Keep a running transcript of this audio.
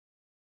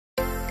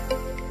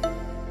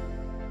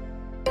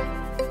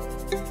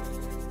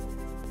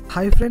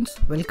Hi friends,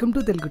 welcome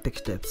to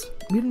TeluguTechSteps.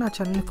 మీరు నా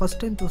ఛానల్ని ఫస్ట్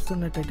టైం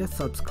చూస్తున్నట్టయితే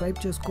సబ్స్క్రైబ్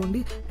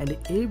చేసుకోండి అండ్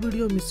ఏ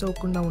వీడియో మిస్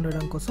అవ్వకుండా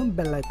ఉండడం కోసం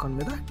బెల్ ఐకాన్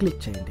మీద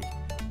క్లిక్ చేయండి.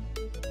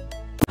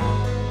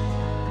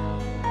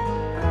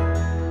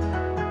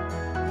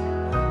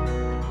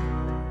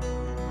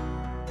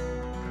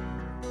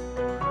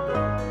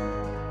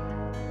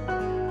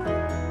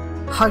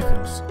 Hi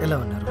friends, ఎలా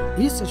ఉన్నారు?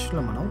 ఈ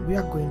సెషన్లో మనం we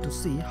are going to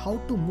see how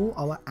to move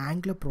our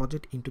Angular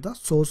project into the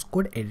source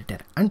code editor.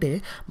 అంటే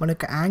మన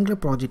యొక్క Angular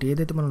ప్రాజెక్ట్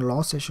ఏదైతే మనం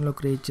లాస్ట్ సెషన్లో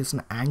క్రియేట్ చేసిన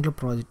Angular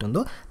ప్రాజెక్ట్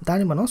ఉందో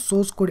దాన్ని మనం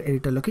సోర్స్ కోడ్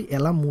ఎడిటర్లోకి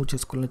ఎలా మూవ్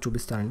చేసుకోవాలని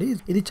చూపిస్తానండి.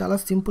 ఇది చాలా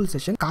సింపుల్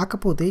సెషన్,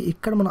 కాకపోతే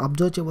ఇక్కడ మనం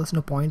అబ్జర్వ్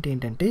చేయవలసిన పాయింట్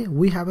ఏంటంటే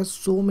we have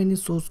so many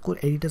source code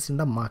editors in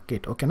the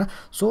market. ఓకేనా,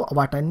 సో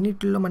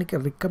వాటన్నిటిలో మనకి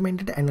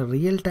రికమెండెడ్ అండ్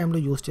రియల్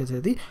టైంలో యూస్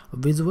చేసేది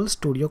విజువల్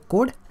స్టూడియో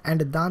కోడ్,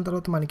 అండ్ దాని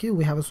తర్వాత మనకి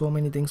we have so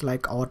many things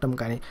like atom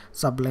కానీ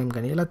సబ్లైమ్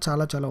కానీ ఇలా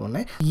చాలా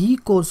ఉన్నాయి. ఈ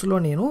కోర్సులో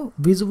నేను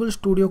విజువల్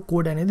స్టూడియో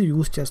కోడ్ అనేది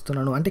యూస్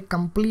చేస్తున్నాను. అంటే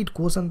కంప్లీట్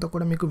కోర్స్ అంతా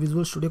కూడా మీకు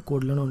విజువల్ స్టూడియో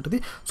కోడ్లోనే ఉంటుంది.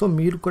 సో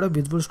మీరు కూడా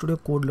విజువల్ స్టూడియో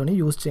కోడ్లోనే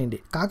యూస్ చేయండి.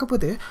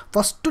 కాకపోతే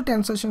ఫస్ట్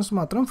 10 సెషన్స్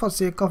మాత్రం for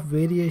sake of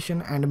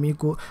variation and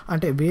మీకు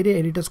అంటే వేరే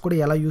ఎడిటర్స్ కూడా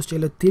ఎలా యూస్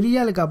చేయాలో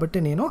తెలియాలి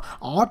కాబట్టి నేను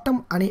ఆటమ్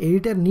అనే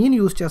ఎడిటర్ నేను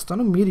యూస్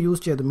చేస్తాను, మీరు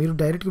యూస్ చేయదు. మీరు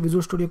డైరెక్ట్గా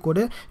విజువల్ స్టూడియో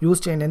కోడే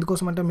యూస్ చేయండి.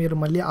 ఎందుకోసం అంటే మీరు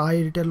మళ్ళీ ఆ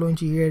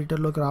ఎడిటర్లోంచి ఈ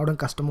ఎడిటర్లోకి రావడం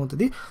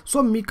కష్టమవుతుంది. సో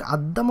మీకు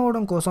అర్థం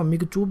అవడం కోసం,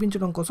 మీకు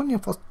చూపించడం కోసం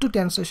నేను ఫస్ట్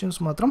 10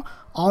 సెషన్స్ మాత్రం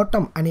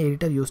ఆటమ్ అనే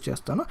ఎడిటర్ యూస్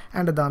చేస్తాను.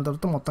 అండ్ దాని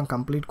తర్వాత మొత్తం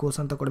కంప్లీట్ కోర్స్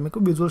అంతా కూడా మీకు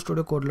విజువల్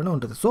స్టూడియో కోడ్లోనే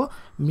ఉంటుంది. సో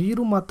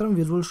మీరు మాత్రం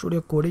విజువల్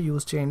స్టూడియో కోడే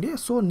యూస్ చేయండి.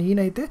 సో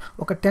నేనైతే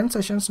ఒక 10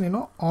 సెషన్స్ నేను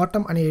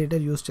ఆటమ్ అనే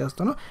ఎడిటర్ యూస్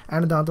చేస్తాను,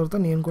 అండ్ దాని తర్వాత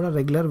నేను కూడా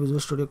రెగ్యులర్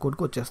విజువల్ స్టూడియో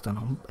కోడ్కి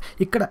వచ్చేస్తాను.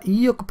 ఇక్కడ ఈ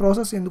యొక్క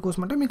ప్రాసెస్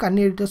ఎందుకోసం అంటే మీకు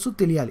అన్ని ఎడిటర్స్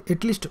తెలియాలి.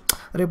 అట్లీస్ట్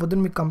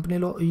రేపొద్దున మీ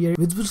కంపెనీలో ఈ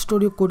విజువల్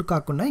స్టూడియో కోడ్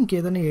కాకుండా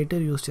ఇంకేదైనా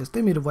ఎడిటర్ యూస్ చేస్తే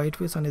మీరు వైట్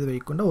ఫేస్ అనేది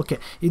వేయకుండా ఓకే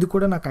ఇది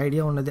కూడా నాకు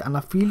ఐడియా ఉన్నది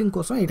అన్న ఫీలింగ్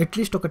కోసం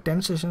అట్లీస్ట్ ఒక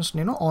 10 సెషన్స్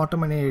నేను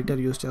ఆటమ్ అనే ఎడిటర్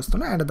యూస్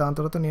చేస్తాను. అండ్ దాని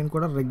తర్వాత నేను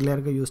కూడా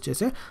రెగ్యులర్గా యూస్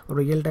చేసే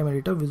real time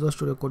editor visual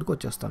studio కోడ్కి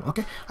వచ్చేస్తాను.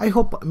 ఓకే, ఐ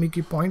హోప్ మీకు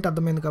ఈ పాయింట్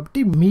అర్థమైంది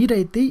కాబట్టి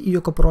మీరైతే ఈ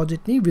యొక్క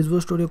ప్రాజెక్ట్ని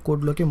విజువల్ స్టూడియో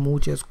కోడ్లోకి మూవ్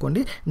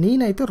చేసుకోండి.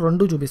 నేనైతే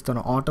రెండు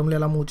చూపిస్తాను, ఆటంలో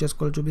ఎలా మూవ్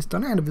చేసుకోవాలో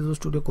చూపిస్తాను అండ్ విజువల్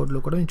స్టూడియో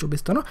కోడ్లో కూడా నేను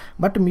చూపిస్తాను.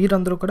 బట్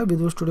మీరందరూ కూడా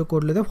విజువల్ స్టూడియో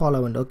కోడ్లో అయితే ఫాలో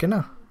అవ్వండి. ఓకేనా,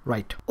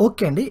 రైట్.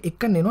 ఓకే అండి,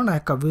 ఇక్కడ నేను నా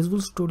యొక్క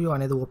విజువల్ స్టూడియో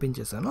అనేది ఓపెన్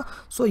చేశాను.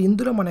 సో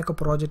ఇందులో మన యొక్క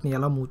ప్రాజెక్ట్ని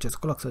ఎలా మూవ్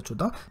చేసుకోవాలో ఒకసారి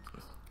చూద్దాం.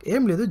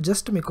 ఏం లేదు,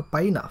 జస్ట్ మీకు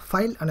పైన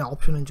ఫైల్ అనే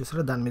ఆప్షన్ నుంచి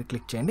చూసారో దాని మీద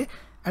క్లిక్ చేయండి.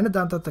 అండ్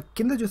దాని తర్వాత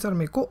కింద చూసారు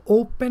మీకు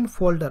ఓపెన్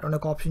ఫోల్డర్ అనే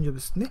ఒక ఆప్షన్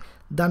చూపిస్తుంది,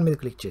 దాని మీద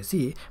క్లిక్ చేసి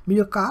మీ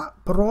యొక్క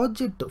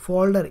ప్రాజెక్ట్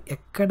ఫోల్డర్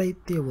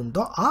ఎక్కడైతే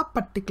ఉందో ఆ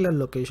పర్టికులర్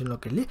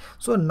లొకేషన్లోకి వెళ్ళి,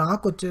 సో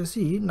నాకు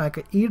వచ్చేసి నా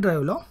యొక్క ఈ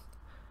డ్రైవ్లో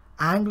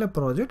యాంగులర్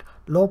ప్రాజెక్ట్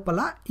లోపల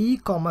ఈ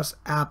కామర్స్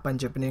యాప్ అని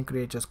చెప్పి నేను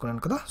క్రియేట్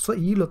చేసుకున్నాను కదా, సో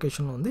ఈ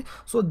లొకేషన్లో ఉంది.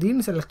 సో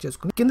దీన్ని సెలెక్ట్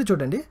చేసుకుని కింద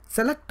చూడండి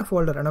సెలెక్ట్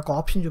ఫోల్డర్ అనే ఒక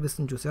ఆప్షన్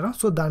చూపిస్తుంది చూసారా,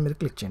 సో దాని మీద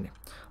క్లిక్ చేయండి.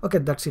 ఓకే,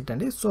 దట్స్ ఇట్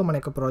అండి. సో మన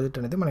యొక్క ప్రాజెక్ట్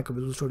అనేది మన యొక్క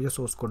విజువల్ స్టూడియో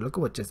సోర్స్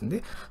కోడ్లోకి వచ్చేసింది.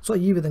 సో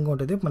ఈ విధంగా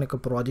ఉంటుంది మన యొక్క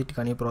ప్రాజెక్ట్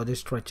కానీ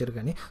ప్రాజెక్ట్ స్ట్రక్చర్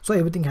కానీ. So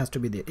everything has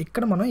to be they.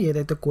 ఇక్కడ మనం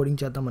ఏదైతే కోడింగ్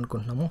చేద్దాం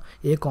అనుకుంటున్నామో,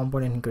 ఏ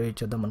కాంపోనెంట్ని క్రియేట్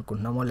చేద్దాం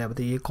అనుకుంటున్నామో,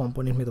 లేకపోతే ఏ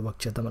కాంపోనెంట్ మీద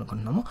వర్క్ చేద్దాం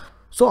అనుకుంటున్నామో,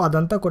 సో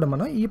అదంతా కూడా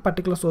మనం ఈ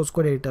పర్టికులర్ సోర్స్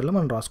కోడ్ ఎడిటర్లో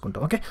మనం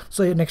రాసుకుంటాం. ఓకే,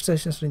 సో నెక్స్ట్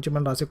సెషన్స్ నుంచి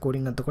మనం రాసే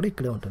కోడింగ్ అంతా కూడా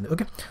ఇక్కడే ఉంటుంది.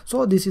 Okay, so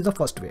this is the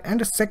first way.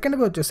 And second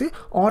way వచ్చేసి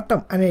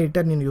ఆటమ్ అనే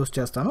ఎడిటర్ నేను యూస్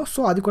చేస్తాను. సో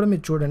అది కూడా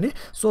మీరు చూడండి.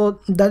 సో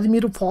అది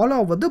మీరు ఫాలో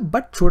అవ్వద్దు,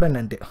 బట్ చూడండి,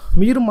 అంటే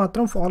మీరు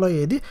మాత్రం ఫాలో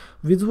అయ్యేది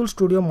విజువల్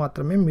స్టూడియో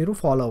మాత్రమే మీరు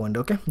ఫాలో అవ్వండి.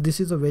 Okay,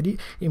 this is a very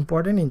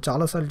important. నేను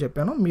చాలాసార్లు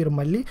చెప్పాను, మీరు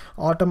మళ్ళీ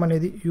ఆటమ్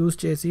అనేది యూస్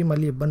చేసి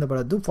మళ్ళీ ఇబ్బంది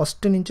పడద్దు.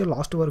 ఫస్ట్ నుంచి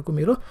లాస్ట్ వరకు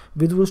మీరు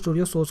విజువల్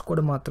స్టూడియో సోర్స్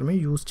కోడ్ మాత్రమే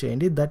యూస్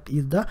చేయండి. That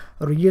is the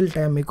real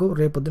time. మీకు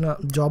రేపొద్దున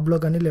జాబ్లో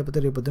కానీ లేకపోతే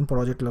రేపొద్దున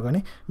ప్రాజెక్ట్లో కానీ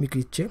మీకు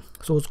ఇచ్చే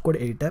సోర్స్ కోడ్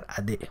ఎడిటర్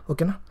అదే.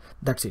 ఓకేనా,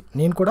 దట్స్ ఇట్.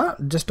 నేను కూడా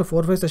జస్ట్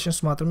 4-5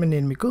 సెషన్స్ మాత్రమే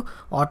నేను మీకు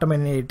ఆటమ్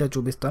అనే ఎడిటర్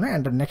చూపిస్తాను.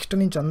 అండ్ నెక్స్ట్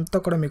నుంచి అంతా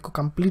కూడా మీకు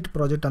కంప్లీట్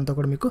ప్రాజెక్ట్ అంతా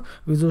కూడా మీకు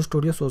విజువల్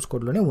స్టూడియో సోర్స్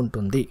కోడ్లోనే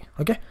ఉంటుంది.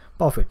 Okay,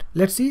 perfect.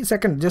 Let's see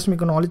second, just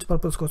మీకు నాలెడ్జ్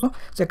పర్పస్ కోసం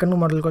సెకండ్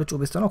మోడల్ కూడా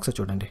చూపిస్తాను, ఒకసారి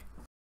చూడండి.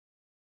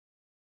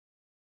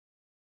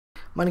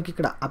 మనకి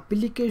ఇక్కడ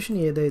అప్లికేషన్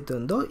ఏదైతే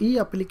ఉందో ఈ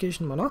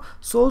అప్లికేషన్ మనం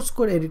సోర్స్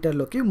కోడ్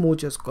ఎడిటర్లోకి మూవ్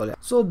చేసుకోవాలి.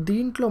 సో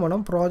దీంట్లో మనం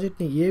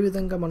ప్రాజెక్ట్ని ఏ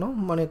విధంగా మనం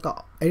మన యొక్క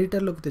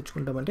ఎడిటర్లోకి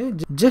తెచ్చుకుంటామంటే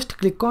just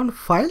click on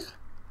file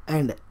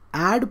and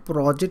add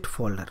project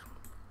folder.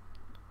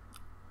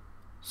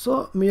 So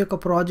మీ యొక్క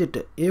ప్రాజెక్ట్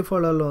ఏ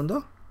ఫోల్డర్లో ఉందో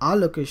ఆ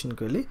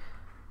లొకేషన్కి వెళ్ళి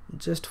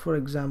జస్ట్ ఫర్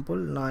ఎగ్జాంపుల్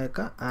నా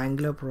యొక్క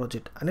యాంగులర్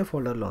ప్రాజెక్ట్ అనే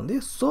ఫోల్డర్లో ఉంది.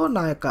 సో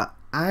నా యొక్క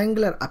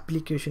యాంగులర్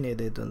అప్లికేషన్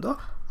ఏదైతే ఉందో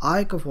ఆ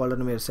యొక్క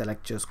ఫోల్డర్ని మీరు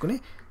సెలెక్ట్ చేసుకుని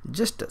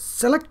జస్ట్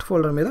సెలెక్ట్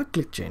ఫోల్డర్ మీద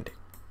క్లిక్ చేయండి.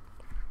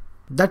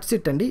 దట్స్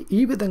ఇట్ అండి.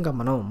 ఈ విధంగా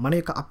మనం మన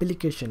యొక్క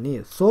అప్లికేషన్ని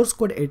సోర్స్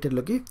కోడ్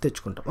ఎడిటర్లోకి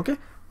తెచ్చుకుంటాం. Okay,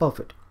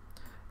 perfect.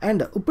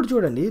 అండ్ ఇప్పుడు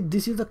చూడండి,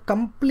 this is the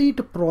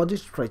complete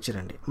project structure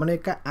అండి, మన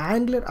యొక్క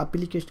యాంగులర్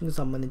అప్లికేషన్కి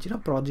సంబంధించిన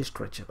ప్రాజెక్ట్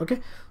స్ట్రక్చర్. ఓకే,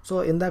 సో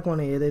ఇందాక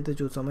మనం ఏదైతే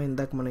చూసామో,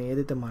 ఇందాక మనం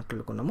ఏదైతే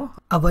మాట్లాడుకున్నామో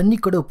అవన్నీ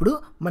కూడా ఇప్పుడు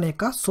మన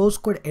యొక్క సోర్స్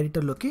కోడ్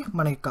ఎడిటర్లోకి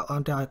మన యొక్క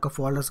అంటే ఆ యొక్క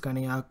ఫోల్డర్స్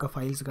కానీ, ఆ యొక్క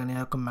ఫైల్స్ కానీ,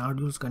 ఆ యొక్క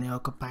మాడ్యూల్స్ కానీ, ఆ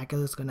యొక్క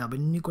ప్యాకేజెస్ కానీ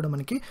అవన్నీ కూడా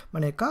మనకి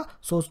మన యొక్క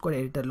సోర్స్ కోడ్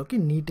ఎడిటర్లోకి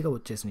నీట్గా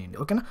వచ్చేసినాయండి.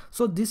 ఓకేనా,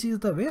 so this is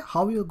the way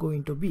how you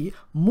going to be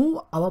move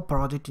our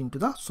project in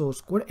to the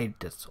source code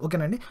editors.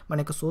 ఓకేనండి, మన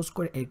యొక్క సోర్స్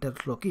కోడ్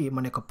ఎడిటర్స్లోకి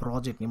మన యొక్క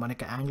ప్రాజెక్ట్ని, మన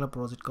యొక్క యాంగులర్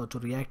ప్రాజెక్ట్ కావచ్చు,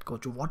 రియాక్ట్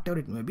కావచ్చు, what ever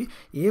it may be,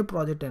 A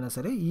project అయినా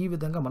సరే ఈ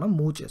విధంగా మనం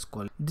మూవ్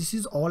చేసుకోవాలి. This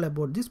is all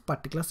about this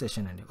particular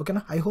session అండి.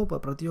 ఓకేనా, ఐ హోప్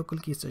ప్రతి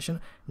ఒక్కరికి ఈ సెషన్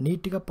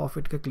నీట్గా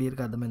పర్ఫెక్ట్గా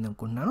క్లియర్గా అర్థమైంది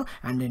అనుకుంటున్నాను.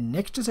 అండ్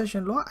నెక్స్ట్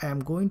సెషన్లో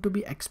I'm going to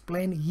be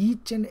explain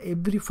each and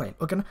every file.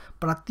 ఓకేనా,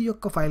 ప్రతి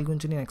ఒక్క ఫైల్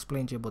గురించి నేను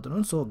ఎక్స్ప్లెయిన్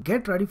చేయబోతున్నాను. So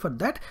get ready for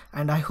that.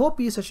 And I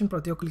hope ఈ సెషన్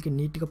ప్రతి ఒక్కరికి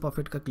నీట్గా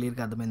పర్ఫెక్ట్గా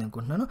క్లియర్గా అర్థమైంది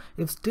అనుకుంటున్నాను.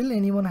 If still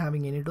anyone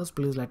having any doubts,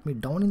 please let me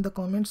down in the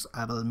comments.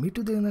 I will meet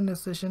you there in the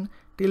next session.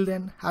 Till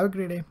then, have a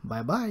great day.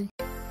 Bye bye.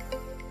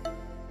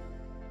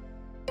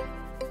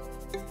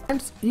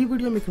 Friends, ఈ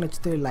video మీకు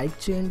నచ్చితే like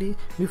చేయండి,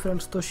 మీ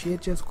ఫ్రెండ్స్తో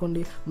share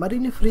చేసుకోండి.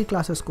 మరిన్ని free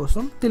classes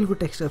కోసం Telugu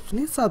tech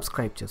స్టెప్స్ని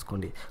subscribe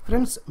చేసుకోండి.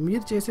 Friends,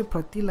 మీరు చేసే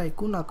ప్రతి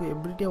లైక్ నాకు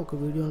ఎవ్రీడే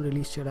ఒక వీడియోని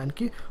రిలీజ్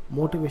చేయడానికి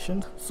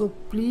motivation. So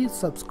please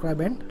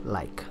subscribe and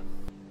like.